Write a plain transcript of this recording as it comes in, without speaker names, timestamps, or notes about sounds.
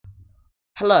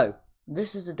Hello,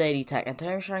 this is the Daily Tech, and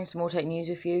today I'm sharing some more tech news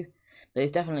with you that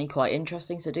is definitely quite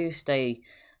interesting, so do stay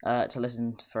to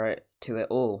listen to it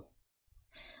all.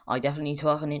 I definitely need to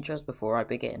work on intros before I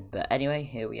begin, but anyway,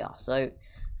 here we are. So,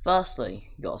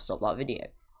 firstly, you gotta stop that video.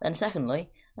 Then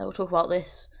secondly, we'll talk about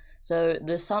this. So,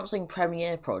 the Samsung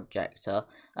Premiere Projector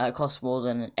costs more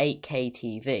than an 8K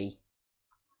TV,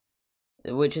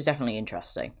 which is definitely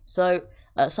interesting. So,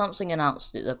 Samsung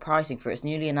announced the pricing for its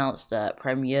newly announced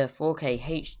Premiere 4K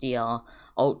HDR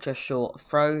Ultra Short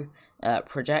Throw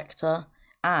projector,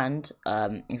 and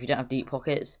if you don't have deep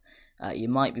pockets, you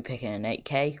might be picking an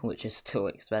 8K, which is still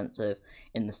expensive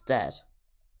instead.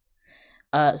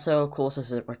 So of course, this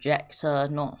is a projector,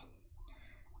 not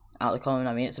out of the common.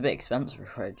 I mean, it's a bit expensive for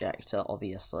a projector,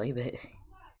 obviously, but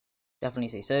definitely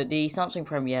see. So the Samsung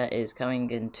Premiere is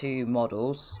coming in two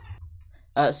models.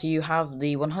 So you have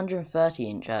the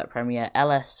 130-inch Premiere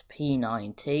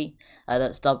LSP9T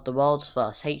that's dubbed the world's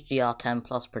first HDR10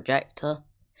 Plus projector,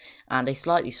 and a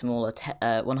slightly smaller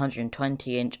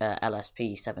 120-inch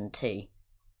LSP7T.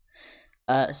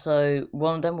 So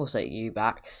one of them will set you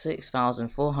back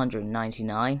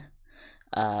 $6,499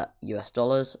 US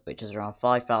dollars, which is around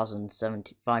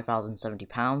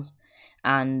 £5,070,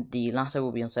 and the latter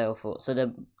will be on sale for, so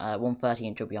the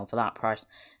 130-inch will be on for that price,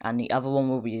 and the other one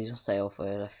will be on sale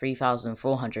for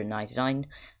 $3,499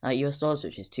 US dollars,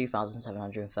 which is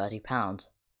 £2,730.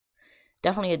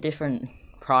 Definitely a different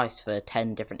price for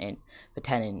 10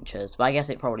 inches, but I guess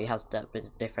it probably has a bit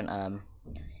different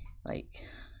like,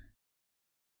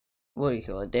 what do you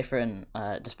call it, different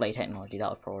display technology. That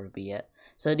would probably be it.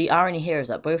 So the irony here is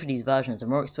that both of these versions are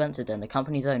more expensive than the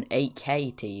company's own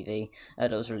 8K TV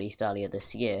that was released earlier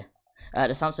this year. The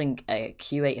Samsung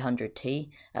Q800T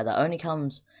that only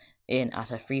comes in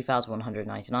at a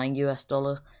 $3,199 US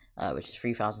dollar, which is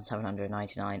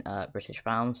 3,799 British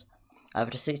pounds,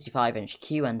 with a 65-inch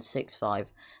QN65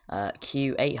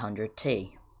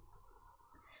 Q800T.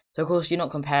 So of course you're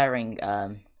not comparing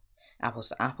apples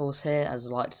to apples here, as I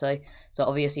like to say. So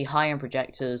obviously high-end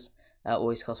projectors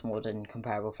always cost more than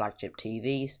comparable flagship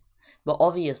TVs, but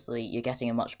obviously you're getting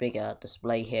a much bigger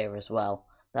display here as well.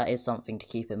 That is something to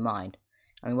keep in mind.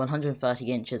 I mean,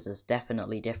 130 inches is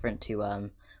definitely different to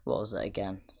what was it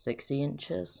again, 60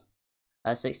 inches?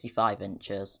 65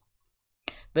 inches.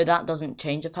 But that doesn't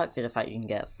change the fact you can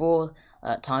get 4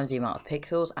 times the amount of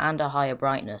pixels and a higher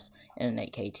brightness in an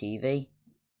 8K TV.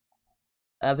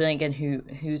 But then again,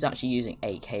 who's actually using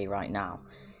 8K right now?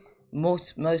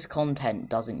 Most content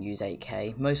doesn't use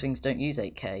 8K. Most things don't use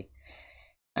 8K.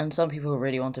 And some people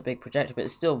really want a big projector, but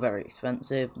it's still very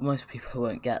expensive. Most people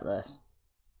won't get this.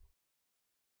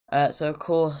 So of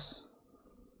course,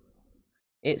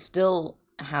 it still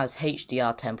has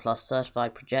HDR10 Plus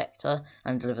certified projector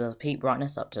and delivers a peak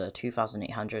brightness up to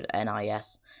 2800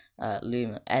 ANSI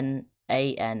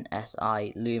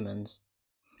lumens.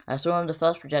 So one of the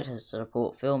first projectors to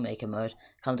support filmmaker mode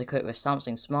comes equipped with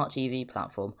Samsung's smart TV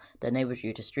platform that enables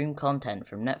you to stream content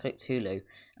from Netflix, Hulu,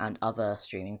 and other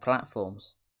streaming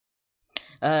platforms.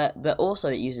 But also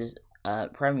it uses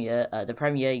Premiere. The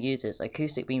Premiere uses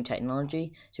acoustic beam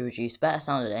technology to produce better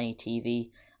sound than any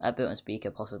TV built-in speaker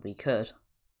possibly could.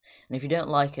 And if you don't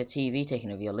like a TV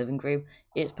taking over your living room,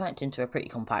 it's packed into a pretty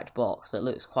compact box that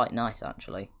looks quite nice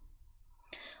actually.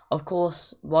 Of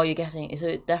course, while you're getting it, so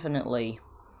it definitely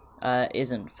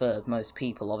isn't for most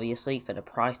people, obviously, for the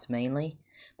price mainly.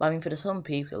 But I mean, for some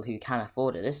people who can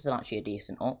afford it, this is actually a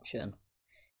decent option.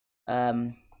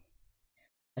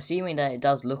 Assuming that it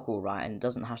does look alright and it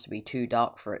doesn't have to be too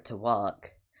dark for it to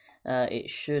work, it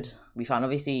should be fine.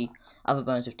 Obviously, other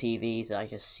bunch of TVs, I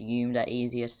assume they're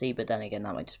easier to see, but then again,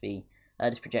 that might just be,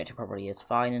 this projector probably is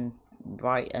fine in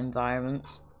bright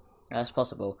environments. That's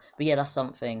possible. But yeah, that's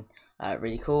something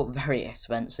really cool. Very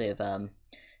expensive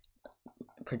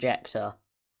projector.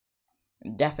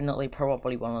 Definitely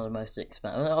probably one of the most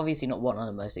expensive, obviously not one of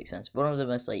the most expensive, one of the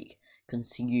most like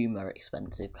consumer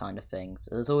expensive kind of things.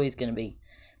 There's always going to be,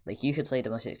 like, you could say the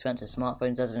most expensive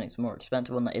smartphones, there's an more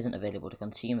expensive one that isn't available to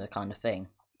consumer kind of thing.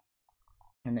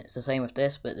 And it's the same with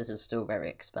this, but this is still very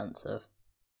expensive.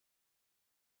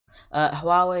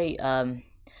 Huawei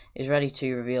is ready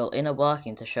to reveal inner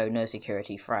working to show no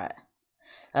security threat.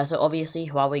 So obviously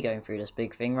Huawei going through this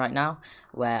big thing right now,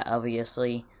 where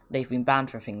obviously they've been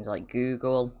banned from things like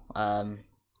Google,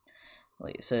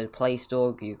 so Play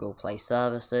Store, Google Play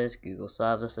Services, Google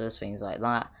Services, things like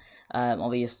that.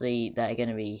 Obviously they're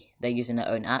using their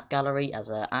own app gallery as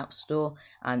an app store,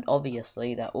 and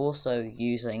obviously they're also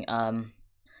using so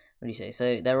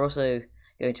they're also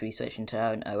going to be switching to their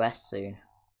own OS soon.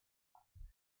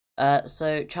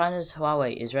 So China's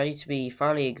Huawei is ready to be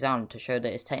thoroughly examined to show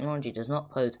that its technology does not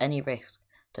pose any risk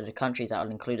to the countries that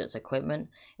will include its equipment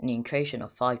in the creation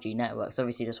of 5G networks.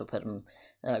 Obviously, this will put them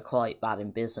quite bad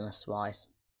in business-wise.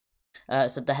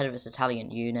 Said the head of its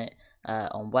Italian unit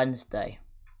on Wednesday.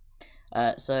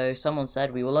 So someone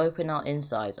said, "We will open our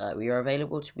insides. We are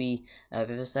available to be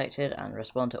vivisected and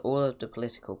respond to all of the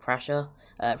political pressure."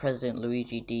 President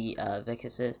Luigi D.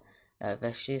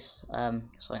 Vicis,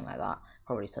 something like that.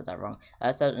 Probably said that wrong.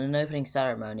 Said in an opening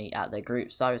ceremony at the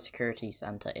group's cybersecurity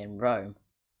center in Rome.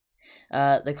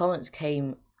 The comments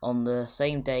came on the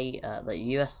same day that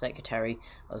U.S. Secretary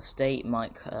of State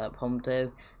Mike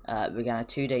Pompeo began a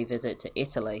 2-day visit to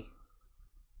Italy.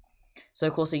 So,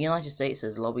 of course, the United States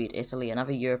has lobbied Italy and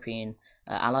other European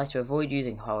allies to avoid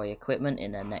using Huawei equipment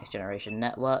in their next-generation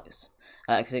networks,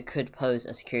 because it could pose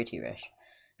a security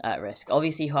risk.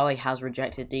 Obviously, Huawei has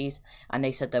rejected these, and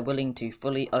they said they're willing to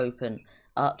fully open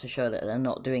up to show that they're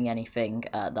not doing anything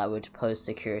that would pose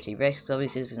security risks.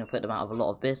 Obviously, it's going to put them out of a lot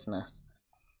of business.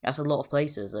 That's a lot of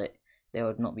places that they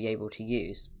would not be able to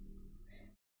use.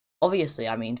 Obviously,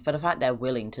 I mean, for the fact they're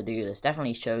willing to do this,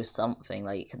 definitely shows something.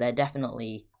 Like, they're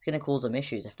definitely going to cause them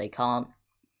issues if they can't.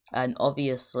 And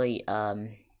obviously, I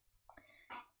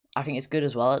think it's good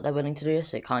as well that they're willing to do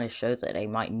this. It kind of shows that they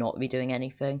might not be doing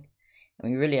anything. I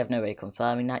mean, we really have no way of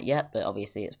confirming that yet, but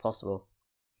obviously it's possible.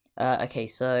 Okay,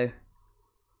 so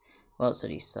what else did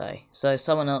he say? So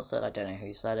someone else said, I don't know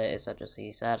who said it,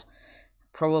 he said,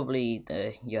 probably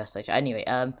the US. Anyway,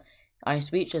 I'm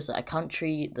speechless that a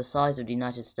country the size of the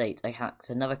United States attacks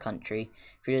another country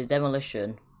through the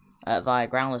demolition via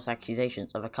groundless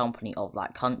accusations of a company of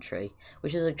that country,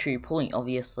 which is a true point.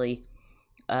 Obviously,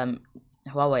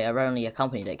 Huawei are only a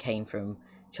company that came from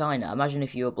China. Imagine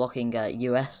if you were blocking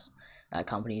US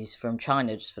companies from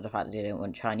China just for the fact that they don't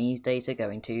want Chinese data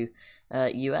going to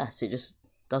US. It just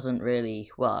doesn't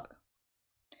really work.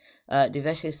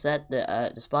 Duvesh said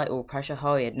that despite all pressure,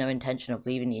 Huawei had no intention of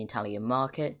leaving the Italian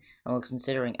market and was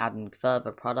considering adding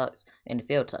further products in the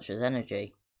field such as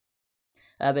energy.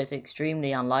 But it's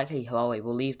extremely unlikely Huawei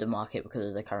will leave the market because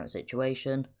of the current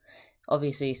situation.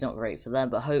 Obviously, it's not great for them,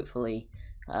 but hopefully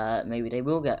maybe they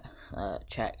will get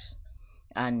checked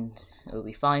and it will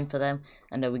be fine for them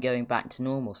and they'll be going back to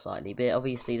normal slightly. But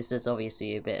obviously, this is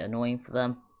obviously a bit annoying for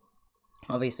them,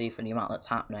 obviously for the amount that's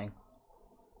happening.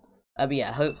 But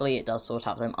yeah, hopefully it does sort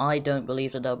out for them. I don't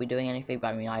believe that they'll be doing anything, but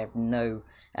I mean, I have no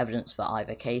evidence for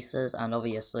either cases, and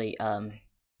obviously,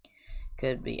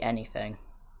 could be anything.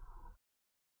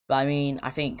 But I mean, I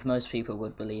think most people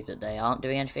would believe that they aren't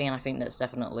doing anything, and I think that's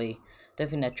definitely, don't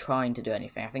think they're trying to do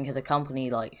anything. I think as a company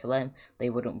like them, they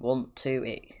wouldn't want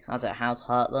to, as it has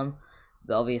hurt them,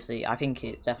 but obviously, I think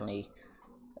it's definitely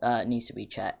needs to be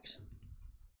checked.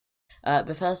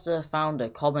 Bethesda founder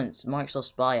comments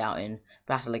Microsoft's buyout in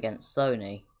battle against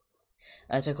Sony.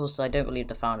 So of course, I don't believe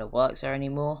the founder works there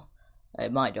anymore.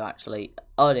 It might do actually.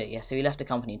 Oh yeah, so he left the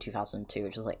company in 2002,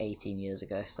 which was like 18 years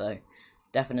ago, so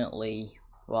definitely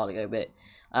a while ago, but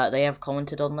they have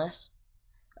commented on this.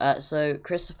 So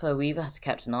Christopher Weaver has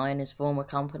kept an eye on his former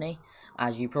company,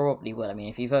 as you probably will. I mean,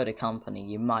 if you've heard a company,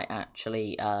 you might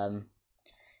actually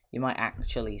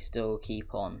still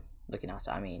keep on looking at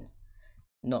it. I mean,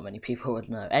 not many people would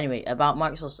know. Anyway, about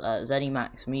Microsoft's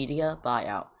ZeniMax Media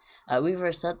buyout.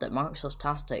 Weaver said that Microsoft's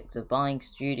tactics of buying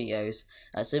studios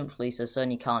simply so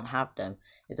Sony can't have them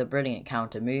is a brilliant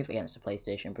counter move against the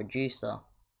PlayStation producer.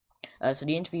 So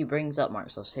the interview brings up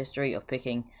Microsoft's history of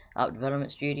picking up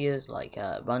development studios like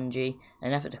Bungie in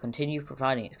an effort to continue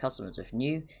providing its customers with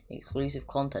new, exclusive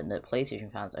content that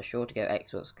PlayStation fans are sure to go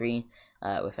Xbox green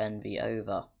with envy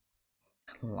over.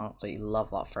 I absolutely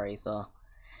love that phrase.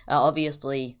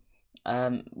 Obviously,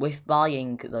 with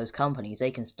buying those companies, they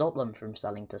can stop them from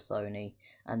selling to Sony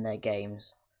and their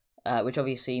games, which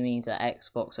obviously means that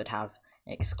Xbox would have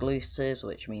exclusives,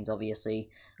 which means obviously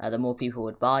the more people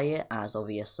would buy it, as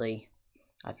obviously,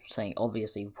 I'm saying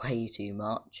obviously way too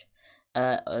much,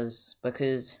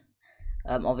 because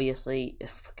obviously,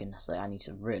 for goodness sake, I need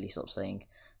to really stop saying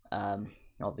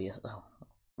obviously. Oh,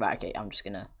 right, okay, I'm just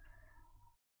gonna.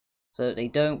 So they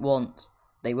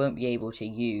won't be able to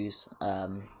use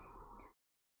on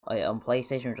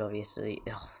PlayStation, which obviously,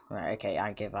 right, okay,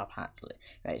 I give up actually.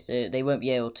 Right, so they won't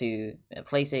be able to,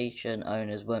 PlayStation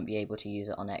owners won't be able to use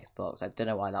it on Xbox. I don't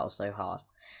know why that was so hard.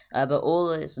 But all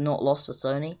is not lost to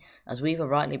Sony, as Weaver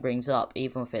rightly brings up,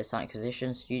 even with its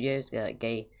acquisition studios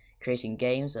creating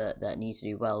games that need to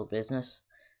do well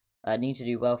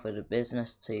for the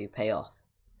business to pay off.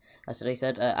 So they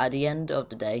said, at the end of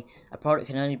the day, a product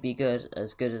can only be good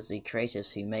as the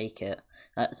creatives who make it,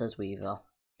 says Weaver.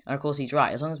 And of course he's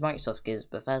right, as long as Microsoft gives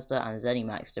Bethesda and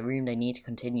ZeniMax the room they need to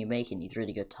continue making these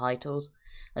really good titles,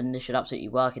 then this should absolutely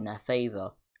work in their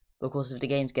favour. But of course, if the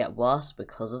games get worse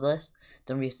because of this,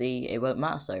 then obviously it won't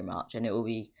matter so much, and it will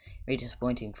be really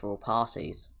disappointing for all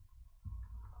parties.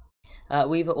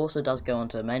 Weaver also does go on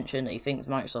to mention that he thinks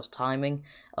Microsoft's timing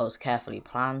was carefully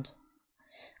planned.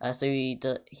 So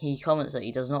he comments that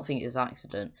he does not think it's an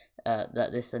accident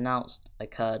that this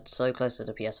occurred so close to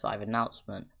the PS5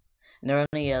 announcement. And there are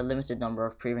only a limited number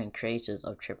of proven creators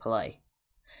of AAA.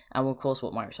 And of course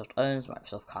what Microsoft owns,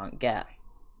 Microsoft can't get.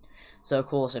 So of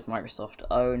course if Microsoft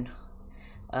own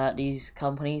these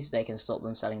companies, they can stop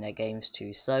them selling their games to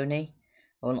Sony.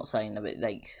 Well, not selling them, but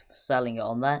like selling it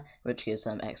on there, which gives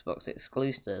them Xbox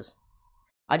exclusives.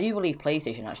 I do believe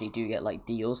PlayStation actually do get like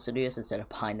deals to do this instead of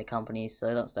buying the companies,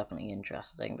 so that's definitely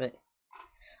interesting. But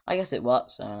I guess it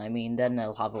works, and I mean then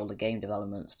they'll have all the game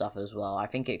development stuff as well. I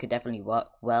think it could definitely work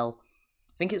well.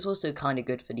 I think it's also kind of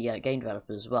good for the game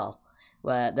developers as well,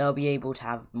 where they'll be able to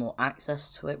have more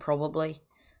access to it probably,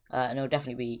 and it'll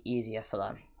definitely be easier for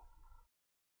them.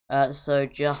 So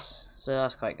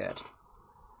that's quite good.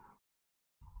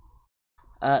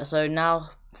 So now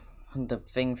the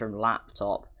thing from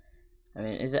laptop. I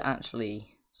mean, is it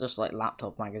actually just like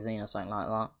laptop magazine or something like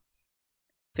that?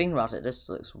 Think about it, this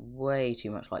looks way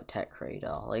too much like Tech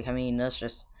Radar. Like, I mean, that's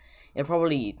just, it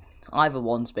probably, either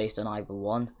one's based on either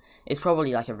one. It's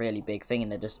probably like a really big thing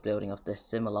and they're just building off this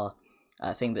similar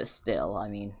thing, but still, I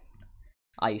mean,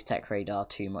 I use Tech Radar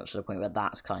too much to the point where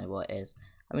that's kind of what it is.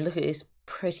 I mean, look at this,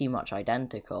 pretty much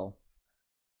identical.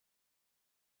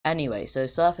 Anyway, so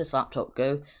Surface Laptop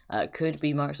Go could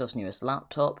be Microsoft's newest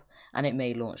laptop, and it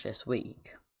may launch this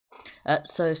week.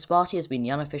 So Sparty has been the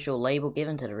unofficial label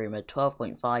given to the rumoured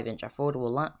 12.5-inch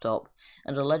affordable laptop,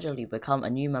 and allegedly become a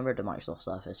new member of the Microsoft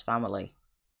Surface family.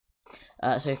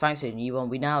 So thanks to the new one,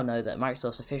 we now know that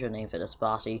Microsoft's official name for the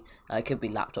Sparty could be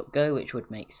Laptop Go, which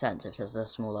would make sense if there's a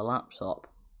smaller laptop.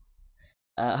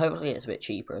 Hopefully it's a bit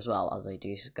cheaper as well, as they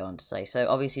do go on to say. So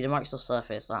obviously the Microsoft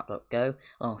Surface Laptop Go,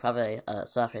 along with other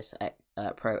Surface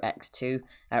Pro X2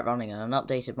 running on an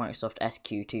updated Microsoft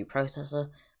SQ2 processor,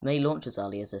 may launch as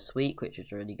early as this week, which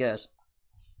is really good.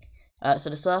 So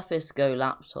the Surface Go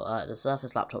laptop, the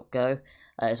Surface Laptop Go,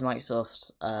 is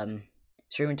Microsoft's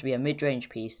it's rumored to be a mid-range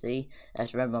PC.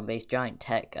 As Redmond-based Giant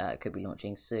Tech could be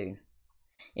launching soon.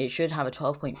 It should have a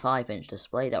 12.5-inch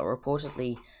display that will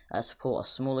reportedly support a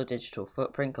smaller digital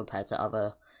footprint compared to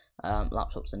other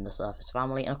laptops in the Surface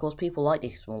family, and of course people like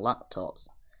these small laptops.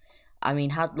 I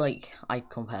mean, I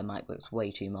compare MacBooks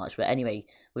way too much, but anyway,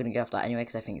 we're going to go off that anyway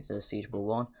because I think it's a suitable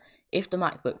one. If the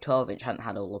MacBook 12-inch hadn't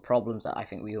had all the problems that I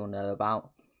think we all know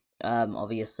about,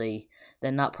 obviously,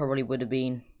 then that probably would have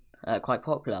been quite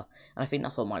popular, and I think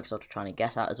that's what Microsoft are trying to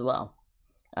get at as well.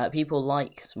 People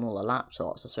like smaller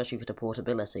laptops, especially for the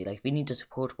portability. Like, if you need just a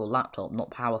portable laptop,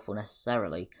 not powerful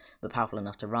necessarily, but powerful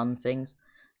enough to run things.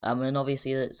 And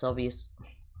obviously, it's obvious.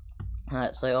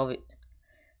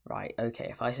 Right, okay,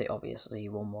 if I say obviously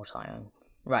one more time.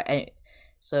 Right, anyway,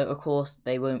 so of course,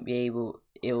 they won't be able,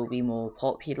 it will be more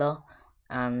popular,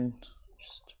 and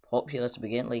just popular to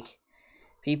begin. Like,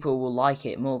 people will like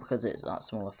it more because it's that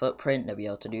smaller footprint, they'll be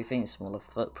able to do things, smaller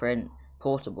footprint,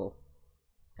 portable.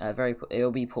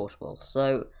 It'll be portable.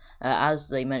 So, as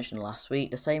they mentioned last week,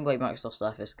 the same way Microsoft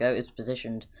Surface Go is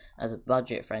positioned as a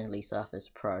budget-friendly Surface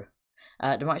Pro.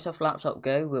 The Microsoft Laptop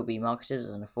Go will be marketed as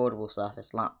an affordable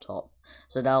Surface laptop,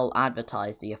 so they'll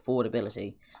advertise the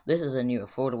affordability. This is a new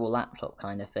affordable laptop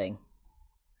kind of thing.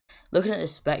 Looking at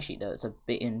this spec sheet though, it's a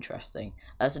bit interesting.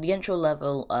 So the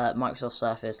entry-level Microsoft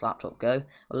Surface Laptop Go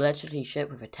will allegedly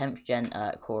ship with a 10th Gen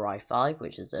Core i5,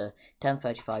 which is a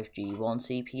 1035G1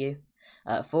 CPU.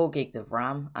 4 gigs of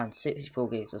RAM and 64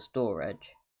 gigs of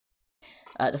storage.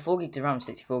 The 4 gigs of RAM and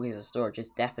 64 gigs of storage is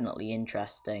definitely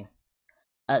interesting.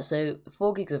 So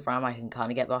 4 gigs of RAM I can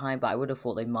kind of get behind, but I would have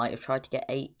thought they might have tried to get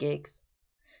 8 gigs.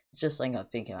 It's just something I'm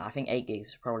thinking about. I think 8 gigs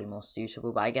is probably more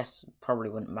suitable, but I guess probably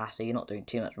wouldn't matter. You're not doing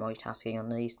too much multitasking on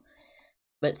these.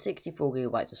 But 64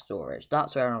 gigabytes of storage,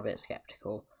 that's where I'm a bit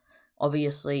skeptical.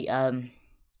 Obviously,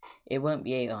 it won't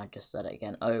be 8. I just said it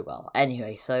again. Oh well.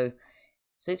 Anyway, so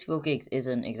 64 gigs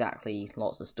isn't exactly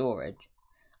lots of storage.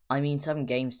 I mean, 7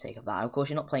 games take of that. Of course,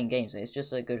 you're not playing games. It's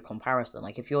just a good comparison.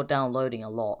 Like, if you're downloading a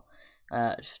lot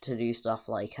to do stuff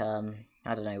like,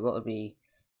 I don't know, what would be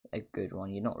a good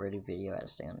one? You're not really video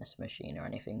editing on this machine or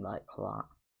anything like that.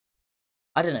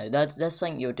 I don't know. There's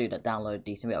something you'll do that download a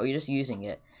decent bit, or you're just using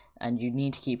it, and you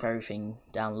need to keep everything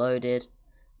downloaded.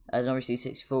 And obviously,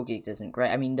 64 gigs isn't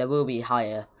great. I mean, there will be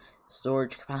higher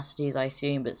storage capacities, I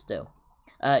assume, but still.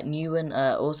 Newen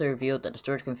also revealed that the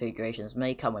storage configurations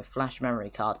may come with flash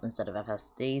memory cards instead of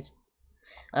FSDs,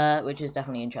 which is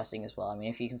definitely interesting as well. I mean,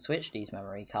 if you can switch these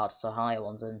memory cards to higher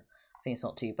ones, then think it's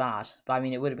not too bad. But I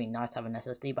mean, it would have been nice to have an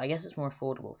SSD, but I guess it's more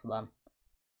affordable for them.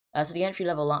 So the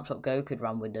entry-level laptop Go could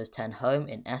run Windows 10 Home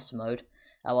in S mode,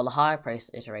 while the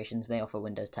higher-priced iterations may offer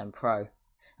Windows 10 Pro.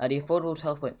 The affordable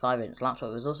 12.5-inch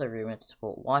laptop was also rumoured to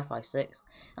support Wi-Fi 6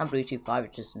 and Bluetooth 5,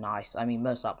 which is nice. I mean,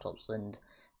 most laptops and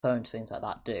phones, things like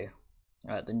that do.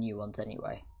 The new ones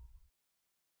anyway.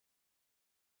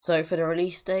 So for the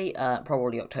release date,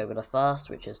 probably October the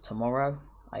 1st, which is tomorrow,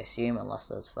 I assume, unless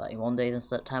there's 31 days in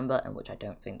September, and which I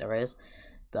don't think there is.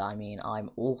 But I mean,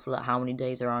 I'm awful at how many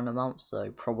days are in a month,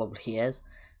 so probably is.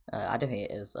 I don't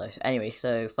think it is, though. Anyway,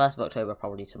 so 1st of October,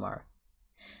 probably tomorrow.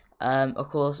 Of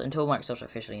course, until Microsoft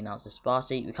officially announces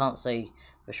party, we can't say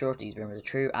for sure if these rumours are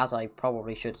true, as I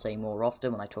probably should say more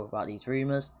often when I talk about these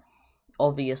rumours.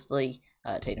 Obviously,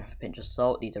 take them with a pinch of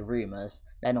salt, these are rumours,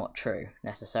 they're not true,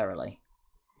 necessarily.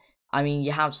 I mean,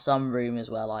 you have some rumours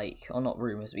where, like, or not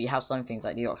rumours, but you have some things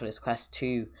like the Oculus Quest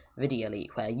 2 video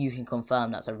leak where you can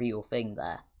confirm that's a real thing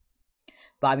there.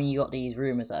 But I mean, you got these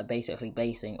rumours that are basically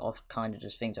basing off kind of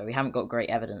just things where we haven't got great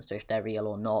evidence to if they're real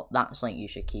or not. That's something you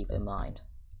should keep in mind.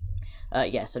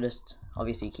 Yeah, so just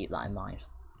obviously keep that in mind.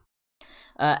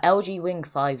 LG Wing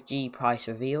 5G price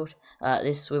revealed.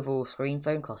 This swivel screen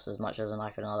phone costs as much as an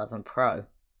iPhone 11 Pro,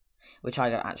 which I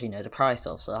don't actually know the price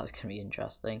of, so that's going to be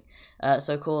interesting.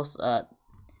 So of course,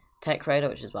 TechRadar,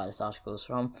 which is where this article is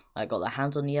from, got their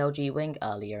hands on the LG Wing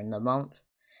earlier in the month,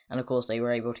 and of course they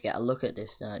were able to get a look at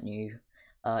this new,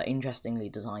 interestingly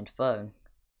designed phone.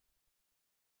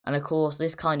 And of course,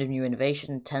 this kind of new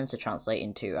innovation tends to translate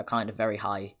into a kind of very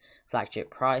high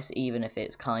flagship price, even if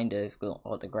it's kind of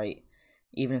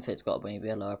even if it's got maybe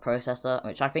a lower processor,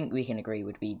 which I think we can agree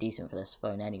would be decent for this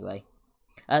phone anyway.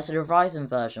 So the Verizon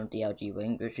version of the LG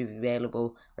Wing, which will be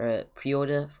available for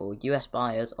pre-order for US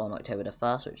buyers on October the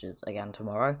 1st, which is again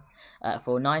tomorrow,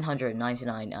 for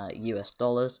 $999 US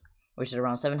dollars, which is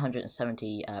around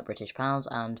 770 British pounds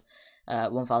and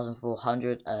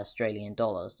 1,400 Australian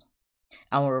dollars,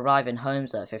 and will arrive in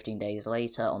homes 15 days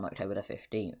later on October the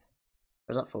 15th.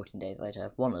 Or is that 14 days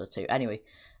later? One of the two. Anyway,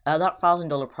 that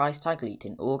 $1,000 price tag leaked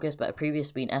in August, but had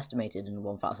previously been estimated in the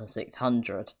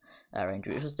 1,600 range,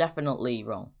 which was definitely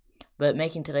wrong. But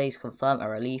making today's confirm a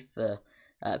relief for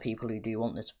people who do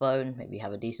want this phone, maybe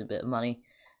have a decent bit of money,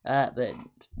 but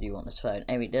do want this phone.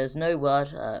 Anyway, there's no word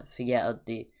for yet of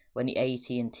when the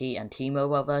AT&T and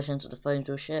T-Mobile versions of the phones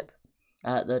will ship,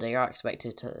 though they are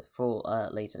expected to fall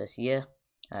later this year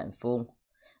in full,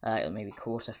 maybe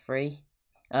Q3.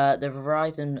 The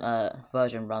Verizon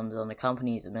version runs on the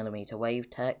company's millimeter wave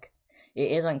tech.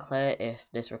 It is unclear if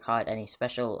this required any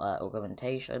special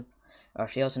augmentation, or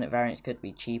if the alternate variants could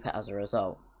be cheaper as a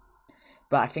result.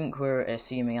 But I think we're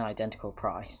assuming an identical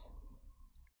price.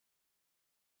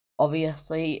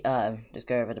 Obviously, just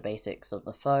go over the basics of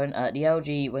the phone. The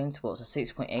LG Wing supports a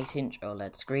 6.8-inch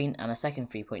OLED screen and a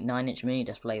second 3.9-inch mini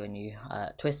display when you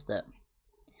twist it.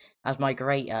 As my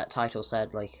great title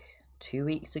said, like 2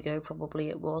 weeks ago, probably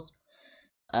it was.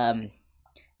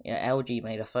 LG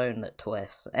made a phone that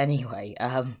twists. Anyway,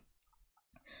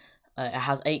 it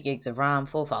has 8 gigs of RAM,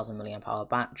 4,000 mAh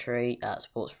battery,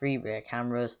 supports 3 rear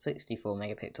cameras, 64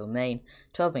 megapixel main,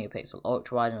 12 megapixel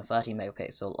ultra wide, and a 30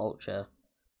 megapixel ultra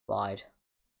wide.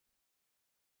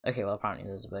 Okay, well apparently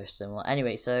those are both similar.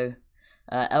 Anyway, so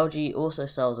LG also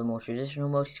sells a more traditional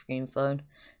multi-screen phone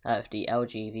with the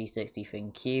LG V60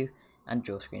 ThinQ and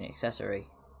dual screen accessory.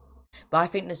 But I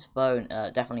think this phone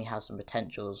definitely has some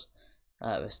potentials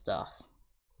with stuff.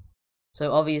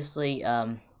 So obviously,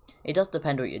 it does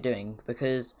depend what you're doing,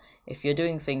 because if you're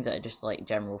doing things that are just like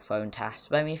general phone tasks,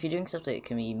 but I mean, if you're doing stuff that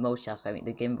can be multitask, I mean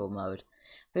the gimbal mode,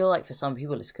 I feel like for some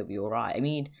people this could be alright. I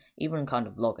mean, even kind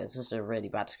of vloggers, this is a really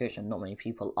bad description, not many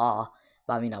people are,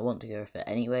 but I mean, I want to go with it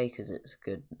anyway, because it's a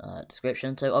good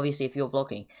description. So obviously, if you're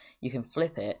vlogging, you can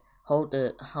flip it, hold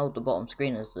the bottom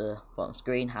screen as the bottom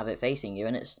screen, have it facing you,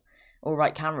 and it's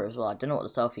alright camera as well. I don't know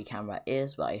what the selfie camera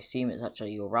is, but I assume it's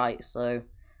actually alright, so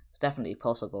it's definitely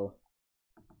possible.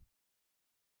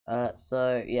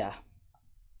 So yeah.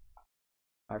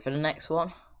 Alright, for the next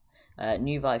one,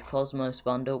 new Vive Cosmos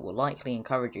bundle will likely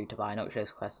encourage you to buy an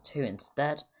Oculus Quest 2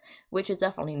 instead, which is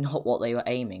definitely not what they were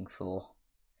aiming for.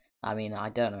 I mean, I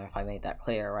don't know if I made that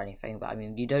clear or anything, but I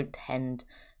mean, you don't tend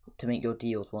to make your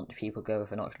deals want people go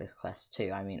with an Oculus Quest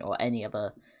 2, I mean, or any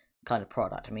other kind of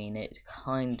product. I mean, it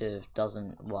kind of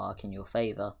doesn't work in your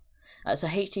favour. So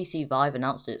HTC Vive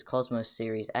announced its Cosmos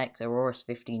Series X Aurorus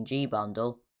 15G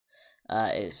bundle.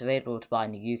 It's available to buy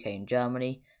in the UK and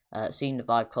Germany. Seeing the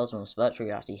Vive Cosmos virtual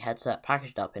reality headset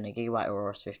packaged up in a Gigabyte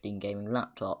Aurorus 15 gaming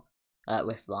laptop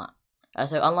with that.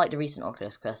 So unlike the recent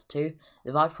Oculus Quest 2,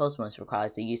 the Vive Cosmos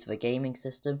requires the use of a gaming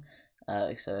system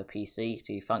so a PC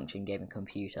to function gaming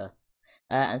computer.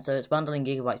 And so it's bundling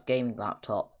Gigabyte's gaming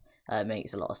laptop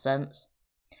makes a lot of sense.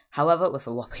 However, with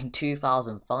a whopping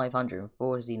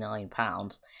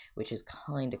 £2,549, which is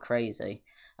kind of crazy,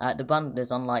 the bundle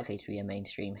is unlikely to be a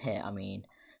mainstream hit. I mean,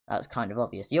 that's kind of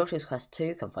obvious. The Oculus Quest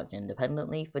 2 can function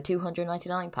independently for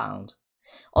 £299.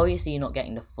 Obviously, you're not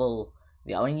getting the full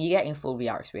VR. I mean, you're getting a full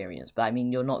VR experience, but I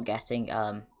mean, you're not getting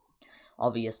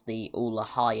obviously all the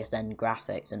highest end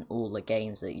graphics and all the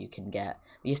games that you can get.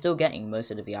 But you're still getting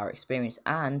most of the VR experience,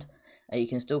 and you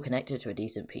can still connect it to a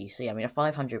decent PC. I mean, a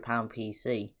 £500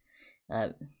 PC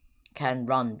can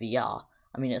run VR.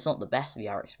 I mean, it's not the best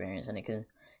VR experience, and it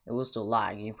will still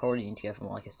lag. You probably need to go from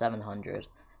like a 700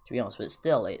 to be honest, but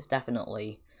still, it's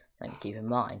definitely something to keep in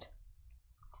mind.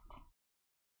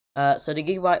 So the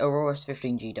Gigabyte Aurora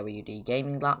 15GWD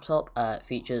gaming laptop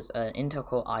features an Intel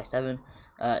Core i7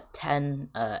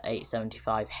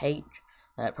 10875H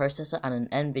processor and an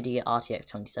NVIDIA RTX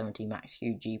 2070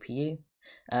 Max-Q GPU.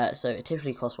 So it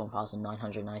typically costs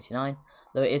 $1,999,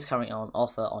 though it is currently on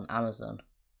offer on Amazon.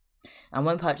 And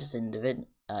when purchased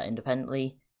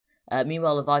independently,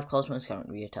 meanwhile the Vive Cosmos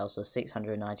currently retails for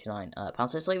 £699,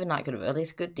 so it's not even that good of a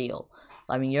good deal.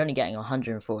 I mean, you're only getting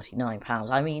 £149.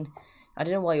 I mean, I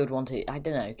don't know why you would want it. I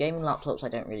don't know. Gaming laptops I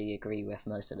don't really agree with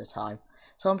most of the time.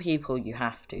 Some people you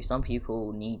have to. Some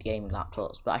people need gaming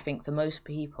laptops. But I think for most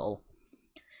people,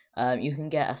 you can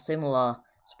get a similar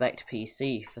spec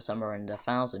PC for somewhere in the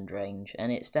 1,000 range.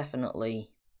 And it's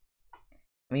definitely,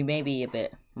 I mean, maybe a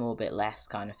bit more, a bit less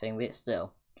kind of thing. But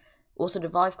still. Also, the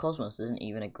Vive Cosmos isn't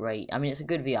even a great, I mean, it's a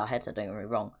good VR headset, don't get me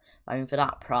wrong. But I mean, for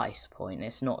that price point,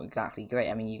 it's not exactly great.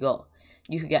 I mean, you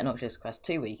could get an Oculus Quest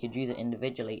 2 where you could use it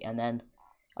individually, and then,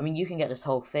 I mean, you can get this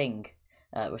whole thing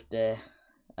with the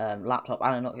laptop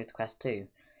and an Oculus Quest 2,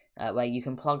 where you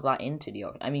can plug that into the,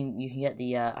 I mean, you can get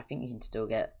the, I think you can still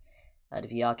get the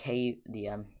VR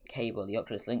cable, the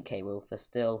Oculus Link cable for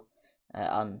still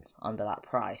under that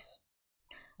price,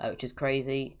 which is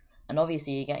crazy. And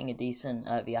obviously you're getting a decent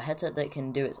VR headset that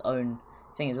can do its own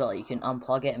thing as well. You can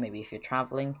unplug it, and maybe if you're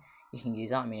traveling, you can use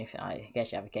that. I mean, I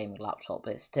guess you have a gaming laptop,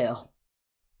 but still.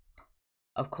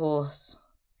 Of course,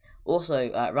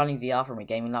 also running VR from a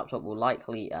gaming laptop will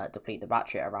likely deplete the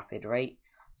battery at a rapid rate,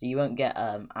 so you won't get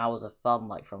hours of fun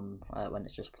like from when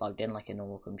it's just plugged in like a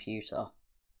normal computer.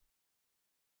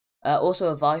 Also,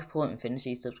 a Viveport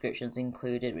Infinity subscription is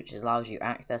included, which allows you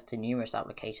access to numerous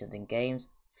applications and games,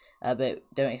 but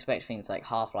don't expect things like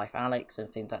Half-Life Alyx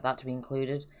and things like that to be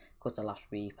included, because they'll have to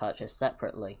be purchased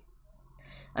separately.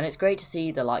 And it's great to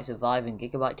see the likes of Vive and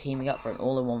Gigabyte teaming up for an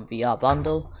all-in-one VR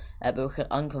bundle, but we're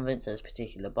unconvinced that this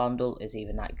particular bundle is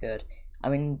even that good. I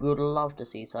mean, we would love to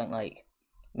see something like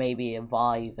maybe a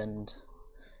Vive and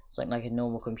something like a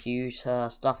normal computer,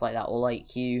 stuff like that, or like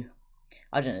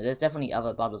I don't know, there's definitely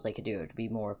other bundles they could do to be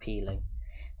more appealing.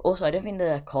 Also, I don't think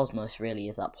the Cosmos really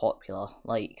is that popular.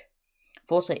 Like,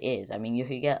 Forza is, I mean, you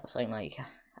could get something like,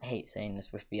 I hate saying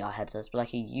this with VR headsets, but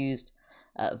like a used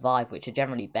Vive, which are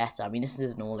generally better. I mean, this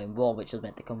is an all-in-one, which was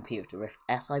meant to compete with the Rift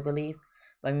S, I believe.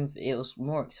 But I mean, it was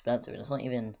more expensive, and it's not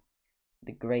even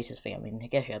the greatest thing. I mean, I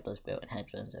guess you have those built-in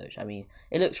headphones, which, I mean,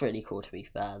 it looks really cool to be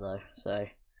fair, though. So,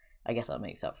 I guess that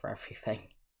makes up for everything.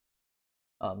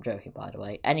 Oh, I'm joking, by the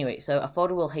way. Anyway, so a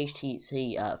foldable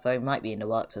HTC phone might be in the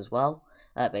works as well,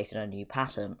 based on a new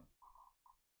patent.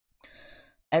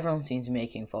 Everyone seems to be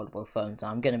making foldable phones, and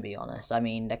I'm going to be honest, I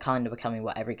mean, they're kind of becoming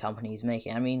what every company is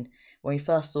making. I mean, when we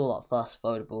first saw that first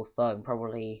foldable phone,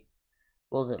 probably,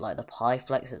 what was it, like the Pi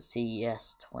Flex at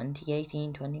CES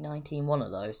 2018, 2019, one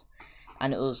of those,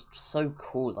 and it was so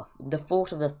cool. The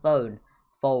thought of the phone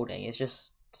folding is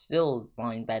just still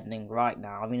mind-bending right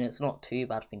now. I mean, it's not too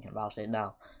bad thinking about it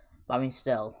now, but I mean,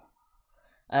 still.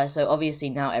 So obviously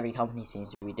now every company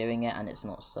seems to be doing it, and it's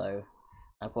not so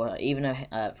important, even though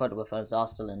foldable phones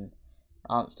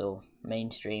aren't still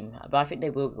mainstream, but I think they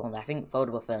will be one day. I think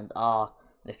foldable phones are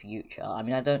the future. I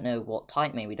mean, I don't know what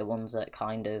type, maybe the ones that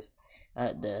kind of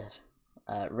the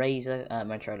Razer,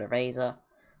 Motorola Razer,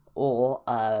 or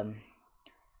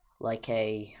like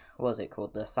a, what is it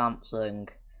called, the Samsung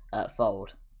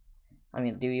Fold. I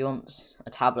mean, do you want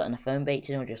a tablet and a phone baked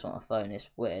in, or just want a phone?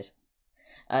 It's weird.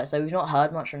 So we've not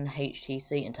heard much from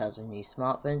HTC in terms of new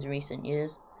smartphones in recent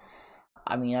years.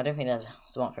 I mean, I don't think that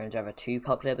smartphones are ever too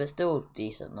popular, but still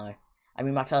decent though. I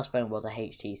mean, my first phone was a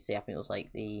HTC. I think it was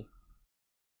like the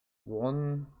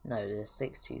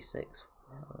 626.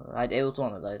 It was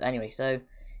one of those. Anyway, so it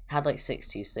had like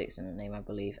 626 in the name, I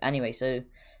believe. Anyway, so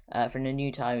from the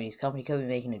new Taiwanese company, could be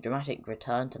making a dramatic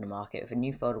return to the market with a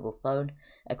new foldable phone,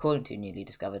 according to a newly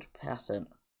discovered patent.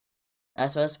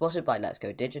 So as spotted by Let's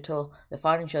Go Digital, the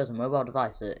finding shows a mobile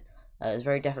device that It's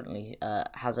very definitely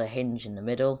has a hinge in the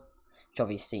middle, which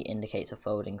obviously indicates a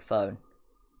folding phone.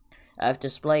 With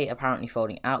display apparently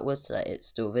folding outwards, it's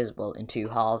still visible in two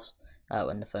halves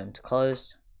when the phone's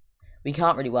closed. We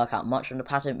can't really work out much from the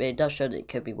patent, but it does show that it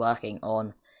could be working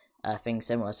on things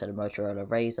similar to the Motorola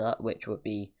Razr, which would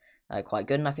be quite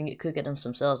good, and I think it could get them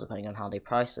some sales depending on how they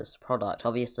price this product.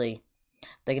 Obviously,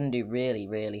 they're going to do really,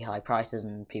 really high prices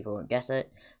and people won't get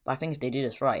it, but I think if they do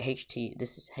this right,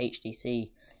 this HTC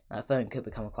phone could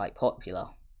become quite popular.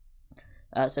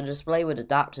 So the display would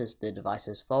adapt as the device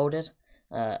is folded,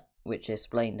 which is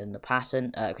explained in the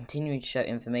patent, continuing to show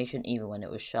information even when it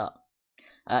was shut.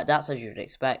 That's as you'd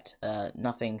expect,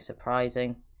 nothing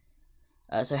surprising.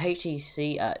 So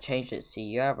HTC changed its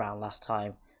CEO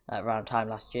around time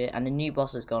last year, and the new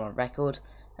boss has gone on record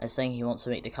as saying he wants to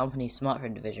make the company's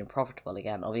smartphone division profitable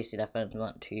again. Obviously, their phones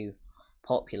weren't too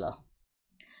popular.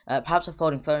 Perhaps a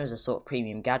folding phone is a sort of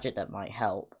premium gadget that might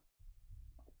help.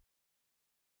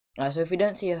 So if we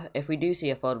do see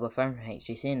a foldable phone from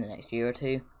HTC in the next year or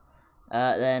two,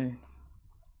 then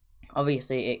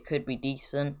obviously it could be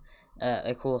decent.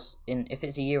 Of course, if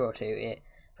it's a year or two,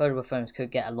 foldable phones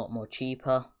could get a lot more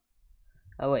cheaper.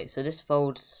 Oh wait, so this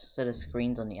folds so the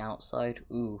screen's on the outside.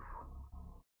 Ooh,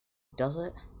 does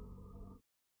it?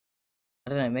 I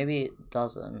don't know. Maybe it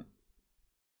doesn't.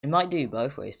 It might do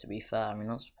both ways. To be fair, I mean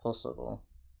that's possible.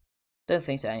 Don't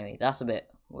think so. Anyway, that's a bit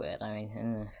weird. I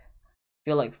mean, I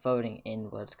feel like folding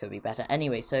inwards could be better.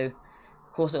 Anyway, so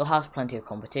of course it'll have plenty of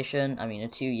competition. I mean, in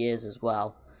 2 years as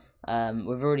well.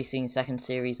 We've already seen second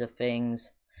series of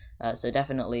things, so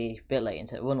definitely a bit late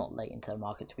into, well, not late into the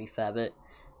market to be fair, but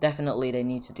definitely they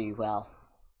need to do well.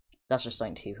 That's just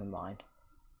something to keep in mind.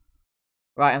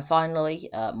 Right, and finally,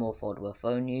 more foldable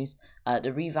phone news.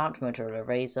 The revamped Motorola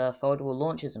Razr foldable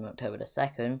launches on October the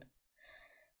 2nd,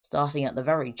 starting at the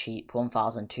very cheap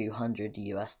 $1,200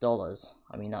 US.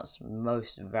 I mean, that's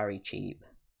most very cheap.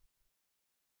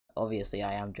 Obviously,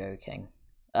 I am joking.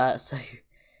 So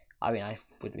I mean, I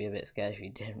would be a bit scared if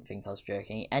you didn't think I was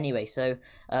joking. Anyway, so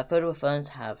foldable phones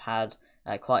have had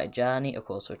quite a journey, of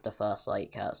course, with the first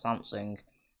Samsung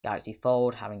Galaxy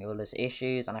Fold having all those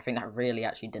issues, and I think that really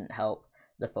actually didn't help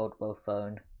the foldable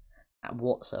phone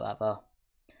whatsoever.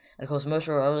 And of course,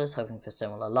 Motorola is hoping for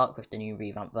similar luck with the new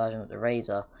revamped version of the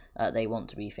Razr. They want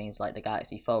to be things like the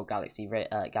Galaxy Fold, Galaxy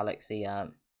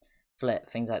Flip,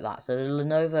 things like that. So the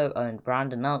Lenovo-owned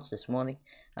brand announced this morning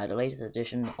the latest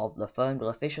edition of the phone will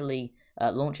officially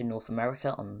launch in North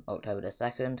America on October the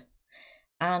 2nd,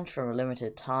 and for a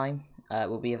limited time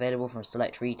will be available from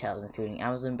select retailers including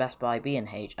Amazon, Best Buy,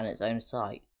 B&H, and its own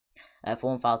site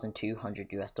for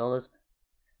 $1,200 US.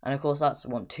 And of course, that's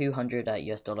 $200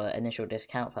 US initial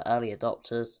discount for early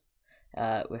adopters,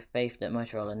 with faith that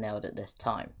Motorola nailed it this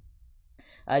time.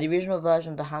 The original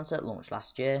version of the handset launched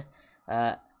last year.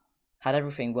 Had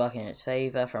everything working in its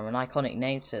favour, from an iconic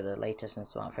name to the latest in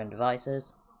smartphone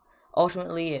devices.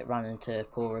 Ultimately, it ran into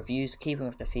poor reviews, keeping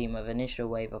with the theme of initial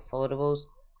wave of foldables.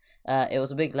 It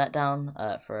was a big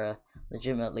letdown for a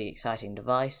legitimately exciting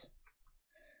device.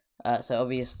 So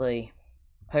obviously,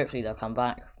 hopefully they'll come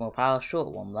back with more power.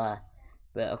 Short one there,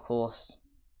 but of course,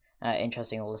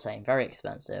 interesting all the same. Very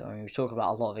expensive. I mean, we talk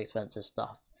about a lot of expensive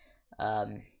stuff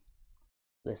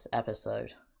this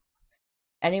episode.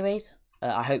 Anyways,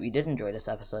 I hope you did enjoy this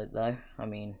episode, though. I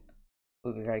mean, it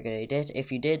would be very good if you did.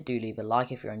 If you did, do leave a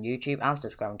like if you're on YouTube, and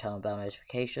subscribe and turn on bell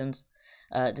notifications.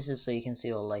 This is so you can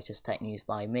see all the latest tech news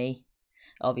by me.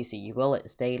 Obviously, you will.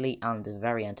 It's daily and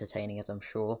very entertaining, as I'm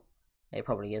sure. It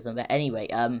probably isn't, but anyway.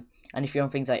 And if you're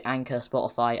on things like Anchor,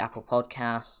 Spotify, Apple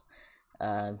Podcasts,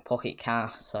 Pocket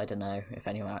Casts, I don't know if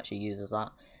anyone actually uses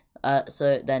that.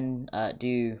 So then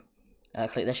do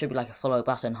click. There should be like a follow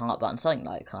button, heart button, something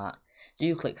like that.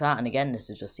 Do click that, and again, this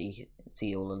is just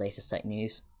see all the latest tech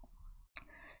news.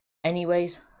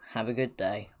 Anyways, have a good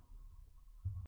day.